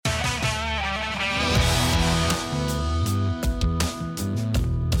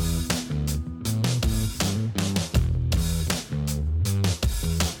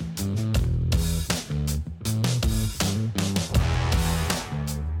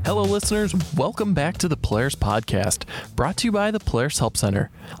Hello, listeners. Welcome back to the Polaris Podcast, brought to you by the Polaris Help Center.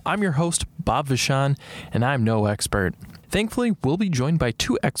 I'm your host, Bob Vachon, and I'm no expert. Thankfully, we'll be joined by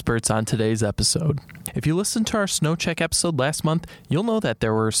two experts on today's episode. If you listened to our Snow Check episode last month, you'll know that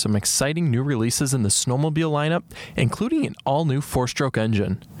there were some exciting new releases in the snowmobile lineup, including an all-new four-stroke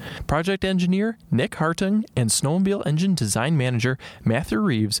engine. Project engineer Nick Hartung and snowmobile engine design manager Matthew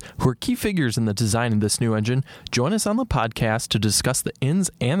Reeves, who are key figures in the design of this new engine, join us on the podcast to discuss the ins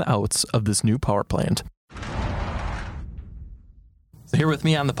and outs of this new power plant. So here with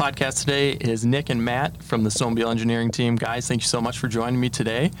me on the podcast today is Nick and Matt from the Snowmobile Engineering team. Guys, thank you so much for joining me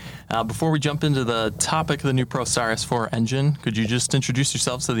today. Before we jump into the topic of the new ProStar S4 engine, could you just introduce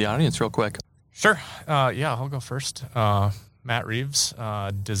yourselves to the audience real quick? Sure. I'll go first. Matt Reeves,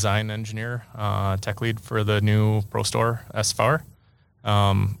 design engineer, tech lead for the new ProStar S4.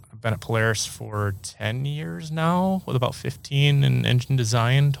 I've been at Polaris for 10 years now, with about 15 in engine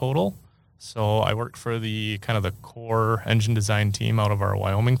design total. So I worked for the kind of the core engine design team out of our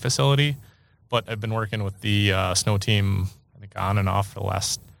Wyoming facility, but I've been working with the snow team, I think, on and off for the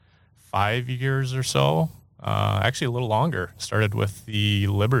last 5 years or so. Actually, a little longer. Started with the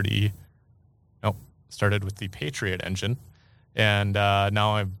Patriot engine, and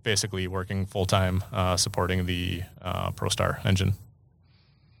now I'm basically working full time supporting the ProStar engine.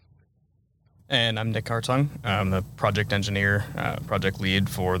 And I'm Nick Hartung. I'm the project engineer, project lead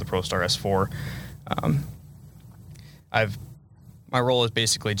for the ProStar S4. My role is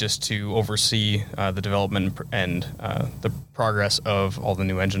basically just to oversee the development and the progress of all the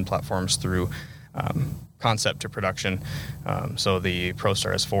new engine platforms through concept to production. So the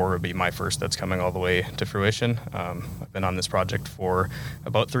ProStar S4 would be my first that's coming all the way to fruition. I've been on this project for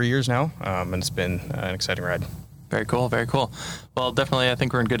about 3 years now, and it's been an exciting ride. Very cool, very cool. Well, definitely, I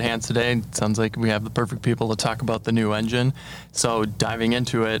think we're in good hands today. It sounds like we have the perfect people to talk about the new engine. So diving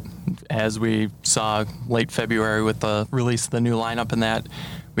into it, as we saw late February with the release of the new lineup and that,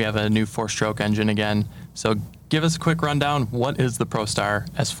 we have a new four-stroke engine again. So give us a quick rundown. What is the ProStar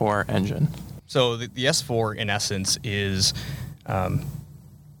S4 engine? So the S4, in essence, is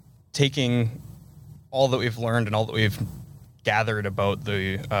taking all that we've learned and all that we've gathered about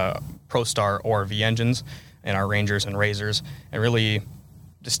the ProStar ORV engines and our Rangers and Razors, and really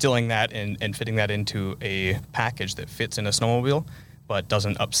distilling that and fitting that into a package that fits in a snowmobile, but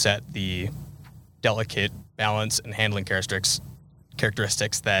doesn't upset the delicate balance and handling characteristics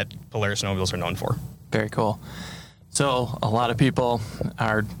that Polaris snowmobiles are known for. Very cool. So a lot of people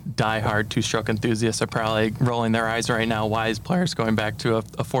are diehard two-stroke enthusiasts are probably rolling their eyes right now. Why is Polaris going back to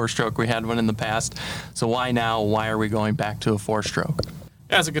a four-stroke? We had one in the past. So why now? Why are we going back to a four-stroke?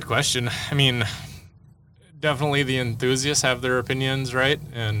 Yeah, that's a good question. I mean, definitely the enthusiasts have their opinions, right?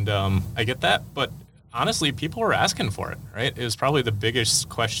 And I get that. But honestly, people are asking for it, right? It was probably the biggest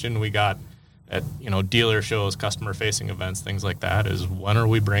question we got at, dealer shows, customer-facing events, things like that, is when are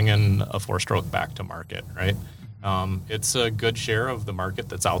we bringing a four-stroke back to market, right? It's a good share of the market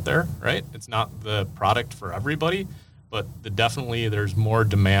that's out there, right? It's not the product for everybody, but definitely there's more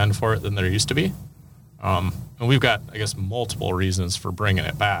demand for it than there used to be. And we've got, I guess, multiple reasons for bringing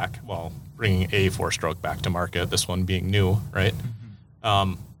it back. Well, bringing a four-stroke back to market, this one being new, right?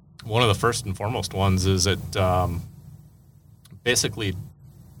 Mm-hmm. One of the first and foremost ones is it basically,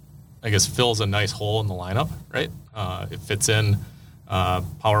 I guess, fills a nice hole in the lineup, right? It fits in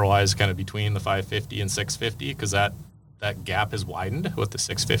power-wise kind of between the 550 and 650, because that gap is widened with the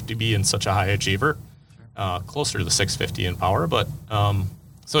 650 being such a high achiever, closer to the 650 in power. But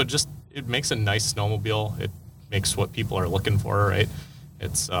so it makes a nice snowmobile. It makes what people are looking for, right?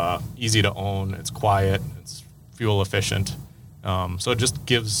 It's easy to own. It's quiet. It's fuel efficient. So it just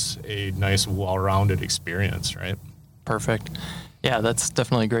gives a nice, well-rounded experience, right? Perfect. Yeah, that's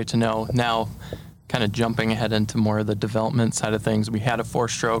definitely great to know. Now, kind of jumping ahead into more of the development side of things, we had a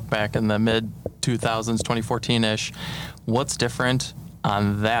four-stroke back in the mid-2000s, 2014-ish. What's different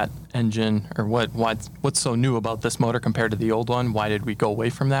on that engine, or what's so new about this motor compared to the old one? Why did we go away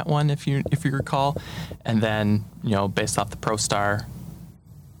from that one, if you recall? And then, based off the ProStar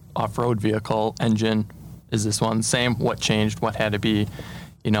off-road vehicle engine, is this one the same? What changed? What had to be,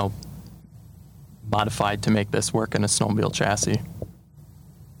 modified to make this work in a snowmobile chassis?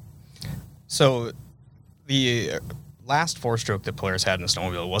 So the last four-stroke that Polaris had in a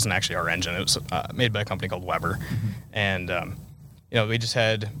snowmobile wasn't actually our engine. It was made by a company called Weber. Mm-hmm. And, we just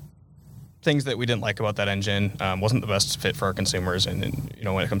had things that we didn't like about that engine. Wasn't the best fit for our consumers. And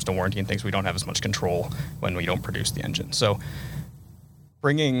when it comes to warranty and things, we don't have as much control when we don't produce the engine. So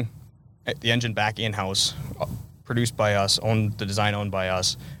bringing the engine back in-house, produced by us, the design owned by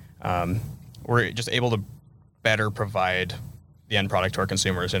us, we're just able to better provide the end product to our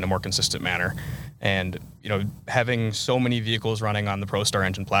consumers in a more consistent manner. And, having so many vehicles running on the ProStar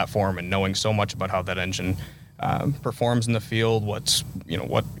engine platform and knowing so much about how that engine performs in the field, what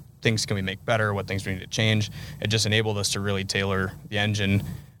things can we make better, what things we need to change, it just enabled us to really tailor the engine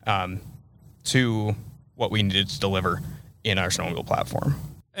to what we needed to deliver in our snowmobile platform.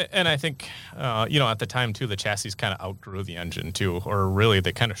 And I think, at the time, too, the chassis kind of outgrew the engine, too, or really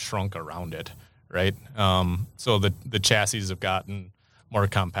they kind of shrunk around it, right? So the chassis have gotten more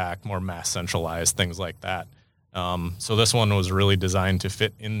compact, more mass centralized, things like that. So this one was really designed to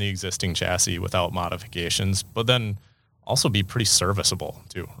fit in the existing chassis without modifications, but then also be pretty serviceable,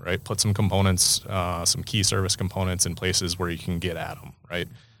 too, right? Put some components, some key service components in places where you can get at them, right?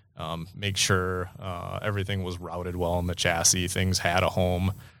 Make sure everything was routed well in the chassis, things had a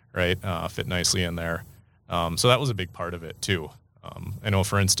home, right? Fit nicely in there. So that was a big part of it too. I know,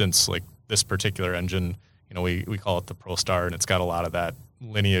 for instance, like this particular engine, we call it the ProStar, and it's got a lot of that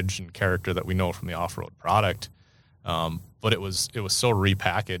lineage and character that we know from the off-road product. But it was so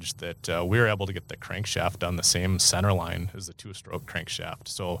repackaged that we were able to get the crankshaft on the same center line as the two-stroke crankshaft.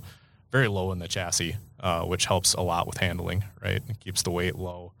 So very low in the chassis, which helps a lot with handling, right? It keeps the weight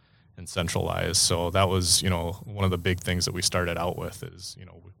low and centralized. So that was, one of the big things that we started out with is,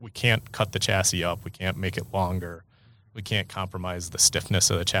 we can't cut the chassis up. We can't make it longer. We can't compromise the stiffness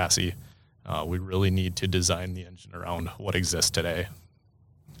of the chassis. We really need to design the engine around what exists today.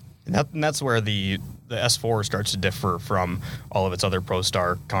 And that's where the S4 starts to differ from all of its other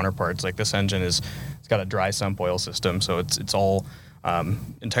ProStar counterparts. Like this engine it's got a dry sump oil system, so it's all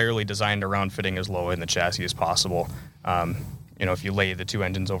entirely designed around fitting as low in the chassis as possible. If you lay the two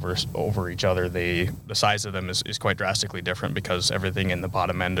engines over each other, the size of them is quite drastically different because everything in the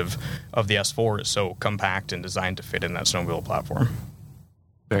bottom end of the S4 is so compact and designed to fit in that snowmobile platform.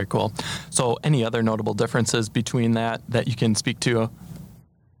 Very cool. So any other notable differences between that you can speak to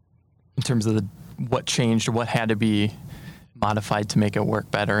in terms of what changed, what had to be modified to make it work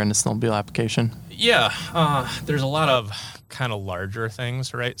better in a snowmobile application? Yeah, there's a lot of kind of larger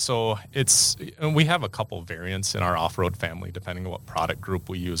things, right? So we have a couple variants in our off-road family, depending on what product group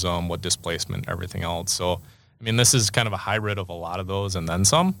we use them, what displacement, everything else. So, this is kind of a hybrid of a lot of those and then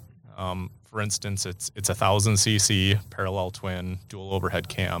some. For instance, it's 1,000 cc parallel twin dual overhead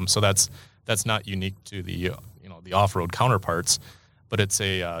cam. So that's not unique to the off-road counterparts, but it's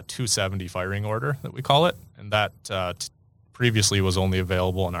a 270 firing order that we call it, and that previously was only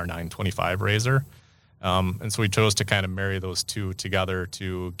available in our 925 Razor. And so we chose to kind of marry those two together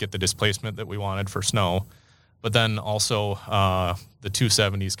to get the displacement that we wanted for snow. But then also the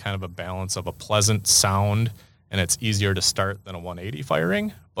 270 is kind of a balance of a pleasant sound, and it's easier to start than a 180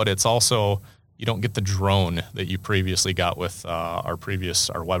 firing. But it's also, you don't get the drone that you previously got with our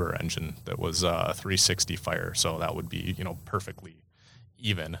Weber engine that was a 360 fire. So that would be, perfectly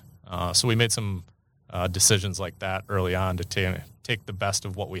even. So we made some decisions like that early on to take the best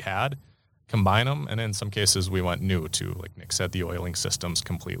of what we had, combine them, and in some cases we went new too. Like Nick said, the oiling system's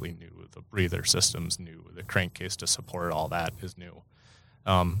completely new, the breather system's new, the crankcase to support all that is new.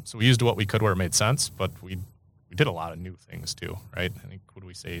 So we used what we could where it made sense, but we did a lot of new things too, right? I think, would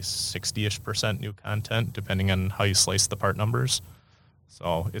we say 60-ish% new content, depending on how you slice the part numbers.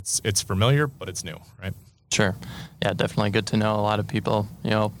 So it's familiar, but it's new, right? Sure. Yeah, definitely good to know. A lot of people,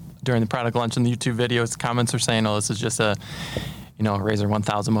 during the product launch and the YouTube videos, comments are saying, this is just a Razor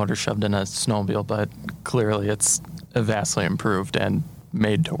 1000 motor shoved in a snowmobile, but clearly it's vastly improved and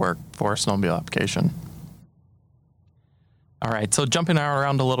made to work for a snowmobile application. All right, so jumping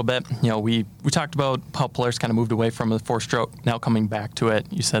around a little bit, we talked about how Polaris kind of moved away from the four-stroke, now coming back to it.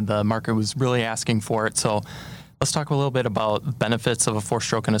 You said the market was really asking for it, so let's talk a little bit about the benefits of a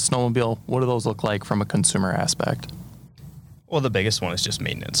four-stroke in a snowmobile. What do those look like from a consumer aspect? Well, the biggest one is just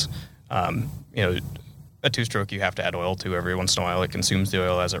maintenance. A two-stroke you have to add oil to every once in a while. It consumes the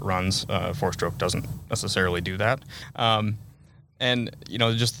oil as it runs. Four-stroke doesn't necessarily do that.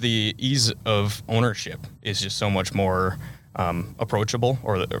 Just the ease of ownership is just so much more approachable.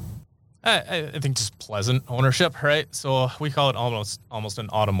 I think just pleasant ownership, right? So we call it almost an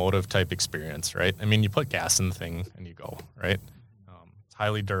automotive type experience, right? You put gas in the thing and you go, right? It's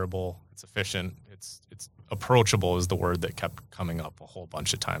highly durable. It's efficient. It's approachable is the word that kept coming up a whole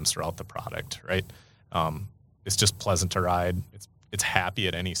bunch of times throughout the product, right? It's just pleasant to ride. It's happy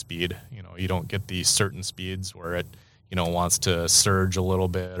at any speed. You don't get these certain speeds where it, wants to surge a little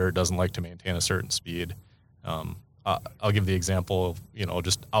bit or it doesn't like to maintain a certain speed. I'll give the example of,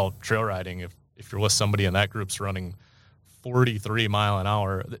 just out trail riding. If you're with somebody and that group's running 43 mile an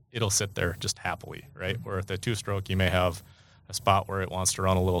hour, it'll sit there just happily, right? Where at the two-stroke, you may have a spot where it wants to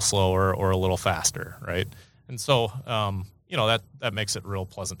run a little slower or a little faster, right? And so, that makes it real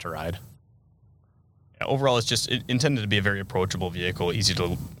pleasant to ride. Yeah, overall, it's intended to be a very approachable vehicle, easy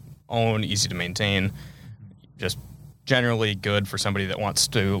to own, easy to maintain, just generally good for somebody that wants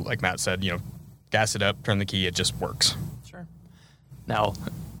to, like Matt said, gas it up, turn the key, it just works. Sure. Now,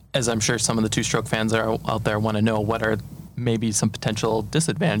 as I'm sure some of the two-stroke fans are out there want to know, what are maybe some potential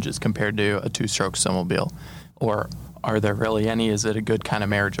disadvantages compared to a two-stroke snowmobile? Or are there really any? Is it a good kind of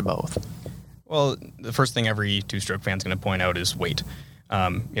marriage of both? Well, the first thing every two-stroke fan's going to point out is weight.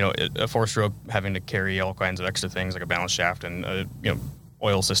 A four-stroke having to carry all kinds of extra things like a balance shaft and a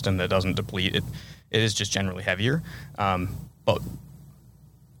oil system that doesn't deplete, it is just generally heavier. But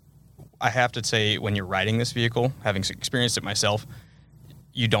I have to say, when you're riding this vehicle, having experienced it myself,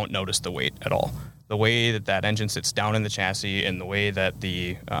 you don't notice the weight at all. The way that engine sits down in the chassis and the way that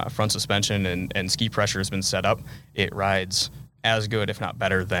the front suspension and ski pressure has been set up, it rides as good, if not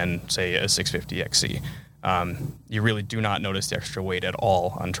better, than, say, a 650 XC. You really do not notice the extra weight at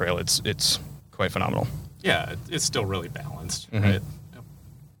all on trail. It's quite phenomenal. Yeah, it's still really balanced, mm-hmm. right? Yep.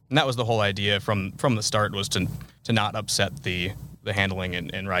 And that was the whole idea from the start, was to not upset the handling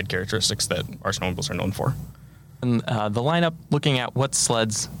and ride characteristics that our snowmobiles are known for. And the lineup, looking at what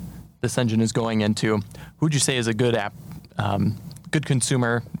sleds this engine is going into, who would you say is a good good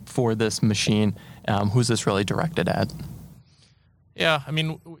consumer for this machine? Who's this really directed at? Yeah, I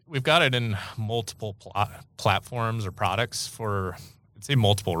mean, we've got it in multiple platforms or products for, I'd say,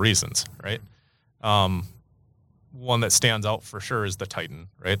 multiple reasons, right? One that stands out for sure is the Titan,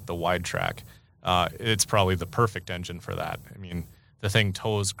 right? The wide track. It's probably the perfect engine for that. I mean, the thing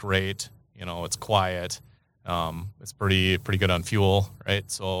tows great. It's quiet. It's pretty good on fuel, right?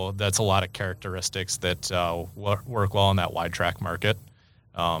 So that's a lot of characteristics that work well in that wide track market.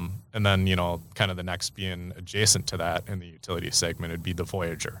 And then, kind of the next being adjacent to that in the utility segment would be the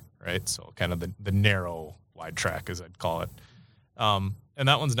Voyager, right? So kind of the narrow wide track, as I'd call it. And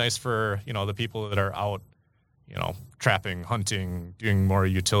that one's nice for, the people that are out, trapping, hunting, doing more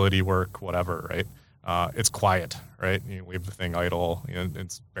utility work, whatever, right? It's quiet, right? You leave the thing idle,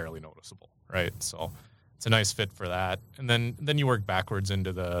 it's barely noticeable, right? So it's a nice fit for that. And then you work backwards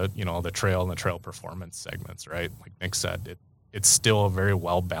into the, the trail and the trail performance segments, right? Like Nick said, it's still a very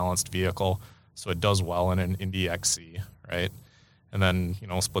well-balanced vehicle, so it does well in an Indy XC, right? And then,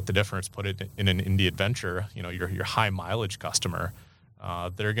 split the difference, put it in an Indy Adventure, your high-mileage customer,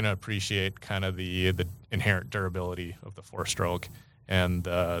 they're going to appreciate kind of the inherent durability of the four-stroke and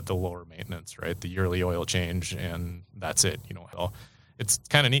the lower maintenance, right? The yearly oil change, and that's it, So it's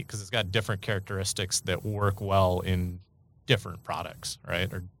kind of neat because it's got different characteristics that work well in different products,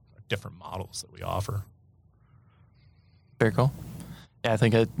 right? Or different models that we offer. Very cool. Yeah, I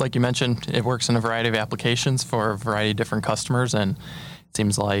think like you mentioned, it works in a variety of applications for a variety of different customers, and it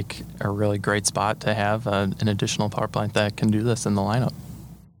seems like a really great spot to have an additional power plant that can do this in the lineup.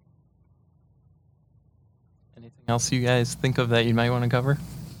 Anything else you guys think of that you might want to cover?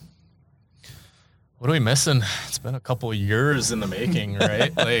 What are we missing? It's been a couple of years in the making,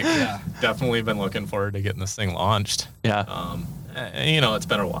 right? Definitely been looking forward to getting this thing launched. Yeah. It's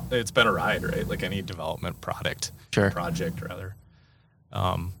been a while. It's been a ride, right? Like any development project, rather.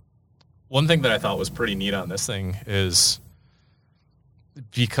 One thing that I thought was pretty neat on this thing is,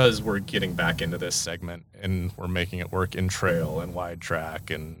 because we're getting back into this segment and we're making it work in trail and wide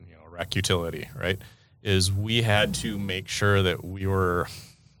track and rec utility, right? Is we had to make sure that we were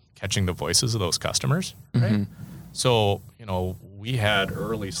catching the voices of those customers, right? Mm-hmm. So we had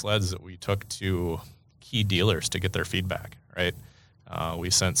early sleds that we took to key dealers to get their feedback, right? We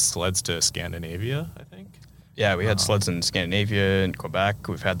sent sleds to Scandinavia, I think. Yeah, we had sleds in Scandinavia and Quebec.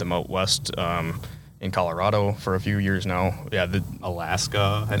 We've had them out west in Colorado for a few years now. Yeah,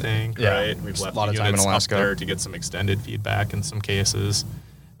 Alaska, I think, right? We've left a lot of time in Alaska up there to get some extended feedback in some cases.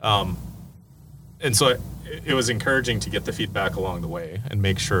 And so it was encouraging to get the feedback along the way and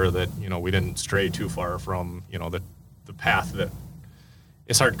make sure that, we didn't stray too far from, the path that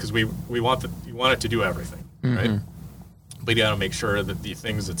it's hard because we want it to do everything, mm-hmm. right? But you got to make sure that the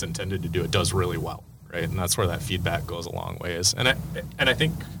things it's intended to do, it does really well, right? And that's where that feedback goes a long ways. And I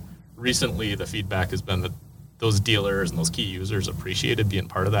think recently the feedback has been that those dealers and those key users appreciated being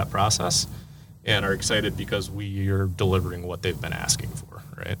part of that process and are excited because we are delivering what they've been asking for,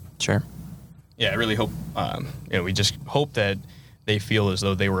 right? Sure. Yeah, I really hope, we just hope that they feel as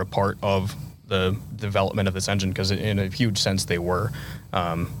though they were a part of the development of this engine, because in a huge sense they were.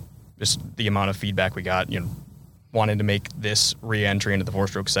 Just the amount of feedback we got, wanting to make this re-entry into the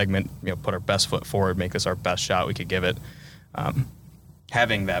four-stroke segment, put our best foot forward, make this our best shot we could give it.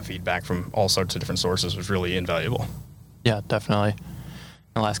 Having that feedback from all sorts of different sources was really invaluable. Yeah, definitely.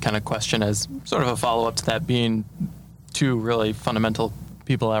 The last kind of question is sort of a follow-up to that, being two really fundamental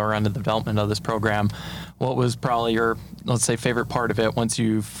people that were on the development of this program. What was probably your, let's say, favorite part of it once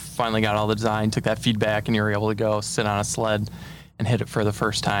you finally got all the design, took that feedback, and you were able to go sit on a sled and hit it for the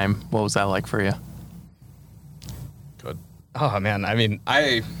first time? What was that like for you? Good. Oh man, I mean,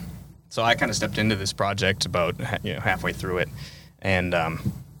 I kind of stepped into this project about halfway through it, and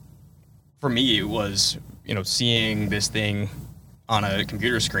for me it was seeing this thing on a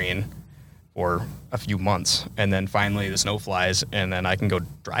computer screen for a few months, and then finally the snow flies, and then I can go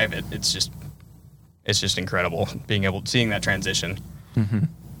drive it. It's just incredible seeing that transition. Mm-hmm.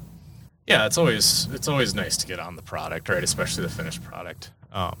 Yeah, it's always nice to get on the product, right? Especially the finished product.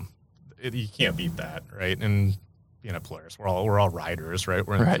 You can't beat that, right? And being a Polaris, we're all riders, right?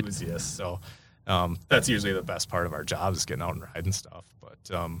 We're enthusiasts, so that's usually the best part of our job is getting out and riding stuff.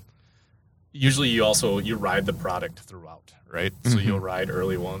 But usually you ride the product throughout, right? Mm-hmm. So you'll ride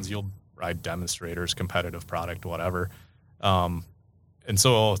early ones, you'll ride demonstrators, competitive product, whatever. And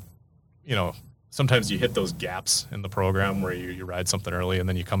so sometimes you hit those gaps in the program where you ride something early and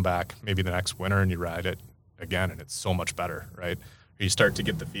then you come back maybe the next winter and you ride it again and it's so much better, right? You start to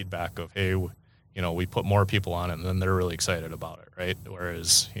get the feedback of, hey, we put more people on it and then they're really excited about it, right?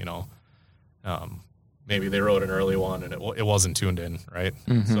 Whereas, maybe they rode an early one and it wasn't tuned in, right?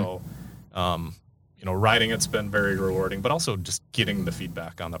 Mm-hmm. So, riding it's been very rewarding, but also just getting the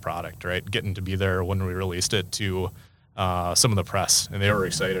feedback on the product, right? Getting to be there when we released it to some of the press, and they were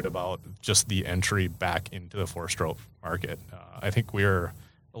excited about just the entry back into the four-stroke market. I think we were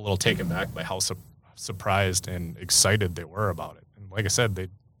a little taken back by how surprised and excited they were about it. And like I said,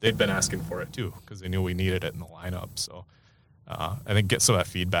 they'd been asking for it too because they knew we needed it in the lineup. So I think get some of that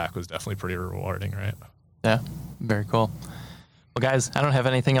feedback was definitely pretty rewarding, right? Yeah, very cool. Well, guys, I don't have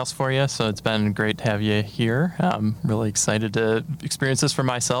anything else for you, so it's been great to have you here. I'm really excited to experience this for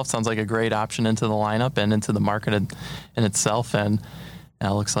myself. Sounds like a great option into the lineup and into the market in itself, and it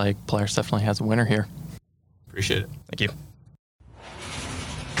looks like Polaris definitely has a winner here. Appreciate it. Thank you.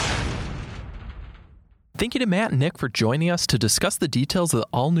 Thank you to Matt and Nick for joining us to discuss the details of the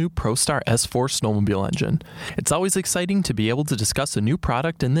all-new ProStar S4 snowmobile engine. It's always exciting to be able to discuss a new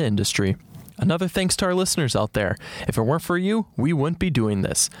product in the industry. Another thanks to our listeners out there. If it weren't for you, we wouldn't be doing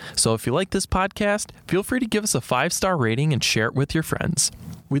this. So if you like this podcast, feel free to give us a 5-star rating and share it with your friends.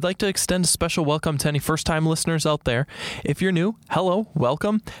 We'd like to extend a special welcome to any first-time listeners out there. If you're new, hello,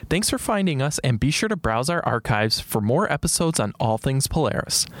 welcome. Thanks for finding us, and be sure to browse our archives for more episodes on all things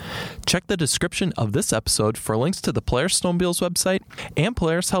Polaris. Check the description of this episode for links to the Polaris Snowmobiles website and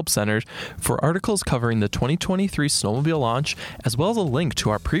Polaris Help Center for articles covering the 2023 snowmobile launch, as well as a link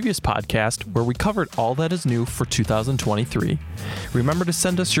to our previous podcast where we covered all that is new for 2023. Remember to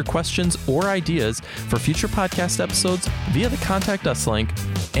send us your questions or ideas for future podcast episodes via the Contact Us link.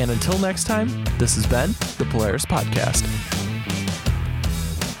 And until next time, this has been the Polaris Podcast.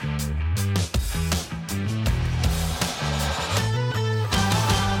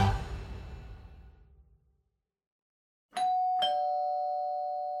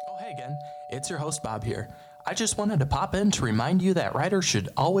 Oh, hey again. It's your host, Bob here. I just wanted to pop in to remind you that riders should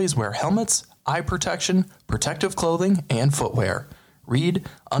always wear helmets, eye protection, protective clothing, and footwear. Read,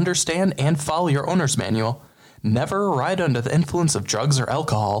 understand, and follow your owner's manual. Never ride under the influence of drugs or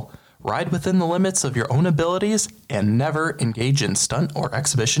alcohol. Ride within the limits of your own abilities, and never engage in stunt or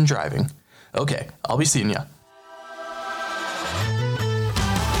exhibition driving. Okay, I'll be seeing ya.